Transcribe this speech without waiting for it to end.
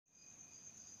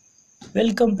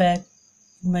Welcome back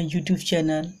in my YouTube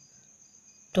channel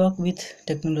Talk with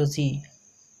Technology.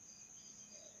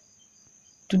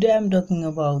 Today I'm talking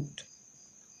about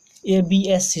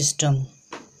ABS system.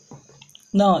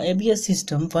 Now ABS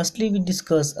system, firstly we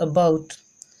discuss about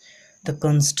the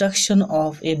construction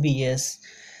of ABS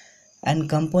and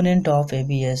component of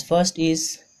ABS. First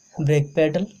is brake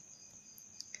pedal,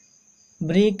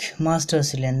 brake master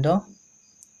cylinder,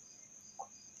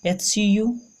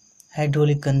 HCU,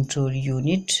 hydraulic control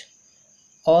unit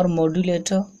or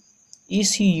modulator.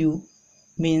 ECU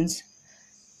means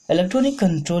electronic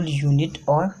control unit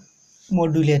or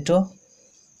modulator.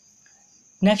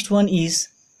 Next one is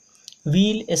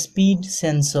wheel speed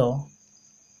sensor.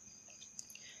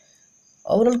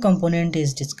 Overall component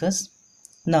is discussed.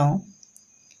 Now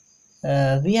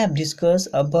we have discussed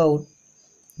about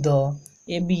the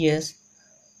ABS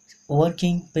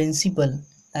working principle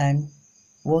and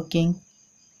working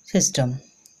system.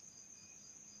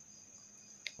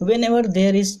 Whenever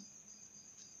there is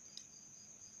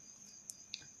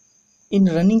in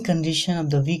running condition of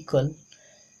the vehicle,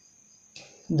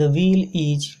 the wheel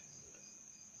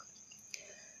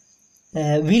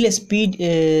speed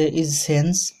is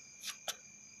sensed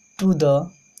to the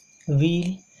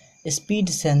wheel speed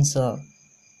sensor.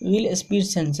 Wheel speed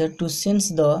sensor to sense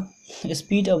the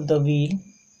speed of the wheel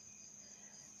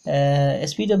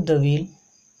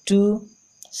to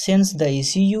sense the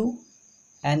ECU,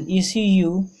 and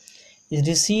ECU is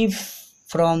received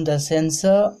from the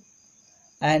sensor,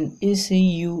 and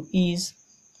ECU is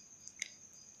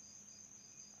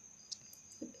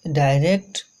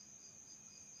direct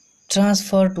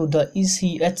transfer to the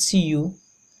HCU,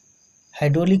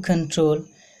 hydraulic control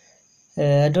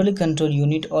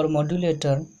unit or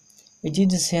modulator, which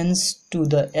is sends to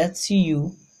the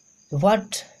HCU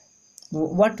what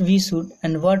we should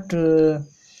and what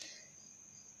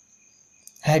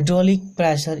hydraulic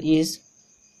pressure is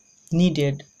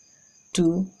needed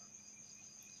to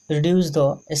reduce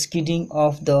the skidding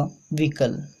of the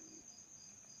vehicle.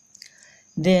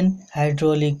 Then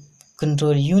hydraulic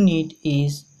control unit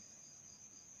is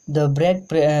the brake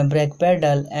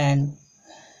pedal and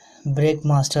brake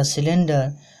master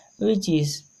cylinder, which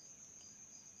is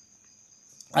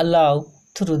allowed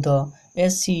through the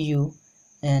SCU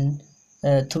and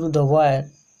through the wire,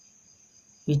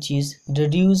 which is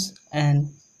reduce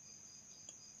and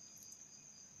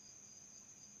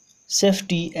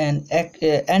safety and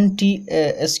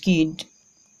anti-skid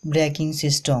braking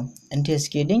system,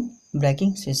 anti-skidding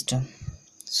braking system.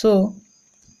 So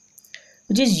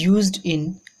which is used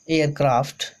in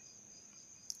aircraft.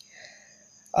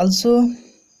 Also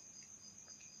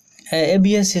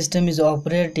ABS system is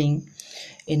operating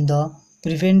in the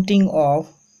preventing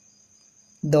of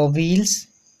the wheels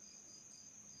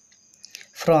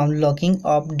from locking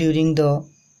up during the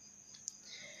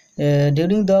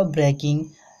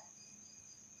braking.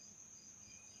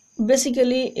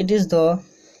 Basically it is the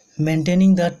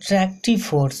maintaining the tractive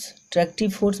force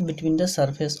between the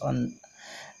surface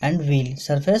and wheel,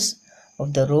 surface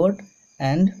of the road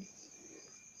and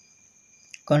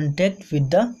contact with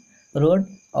the road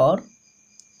or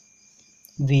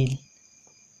wheel.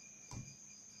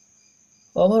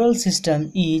 Overall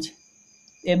system is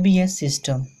ABS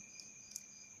system.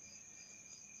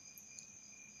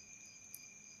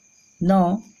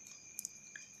 Now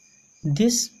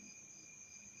this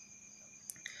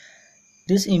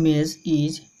image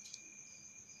is,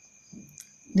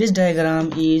 this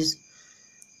diagram is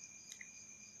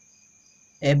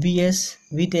ABS,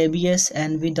 with ABS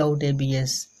and without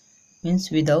ABS. Means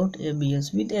without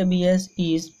ABS. With ABS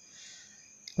is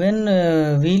when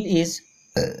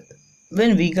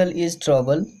vehicle is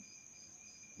travel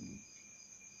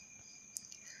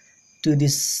to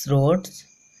this road,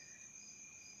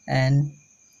 and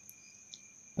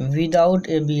without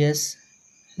ABS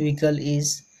vehicle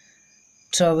is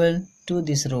travel to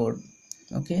this road.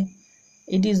 Okay,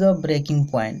 it is a braking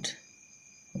point.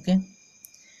 Okay,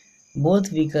 both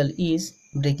vehicle is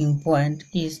braking point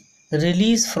is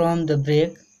release from the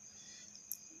brake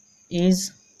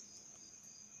is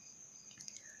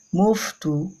move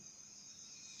to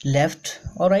left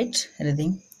or right,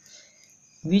 anything,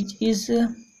 which is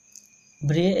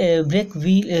brake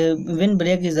wheel. When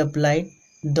brake is applied,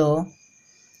 the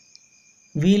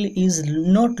wheel is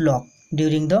not locked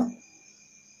during the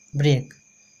brake,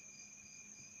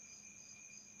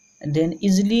 and then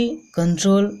easily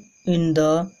control in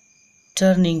the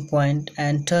turning point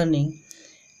and turning,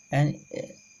 and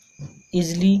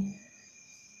easily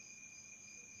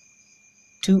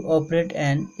to operate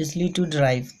and easily to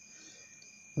drive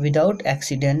without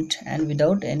accident and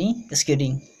without any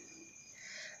skidding.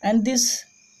 And this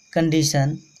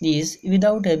condition is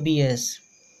without ABS.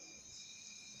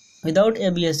 Without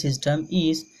ABS system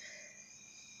is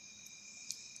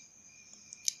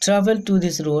travel to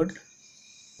this road,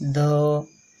 the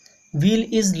wheel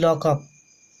is lock up,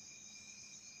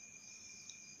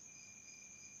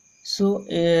 so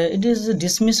it is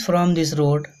dismissed from this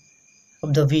road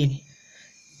of the wheel.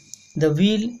 The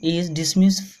wheel is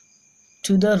dismissed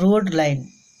to the road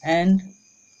line and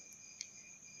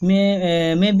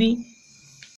maybe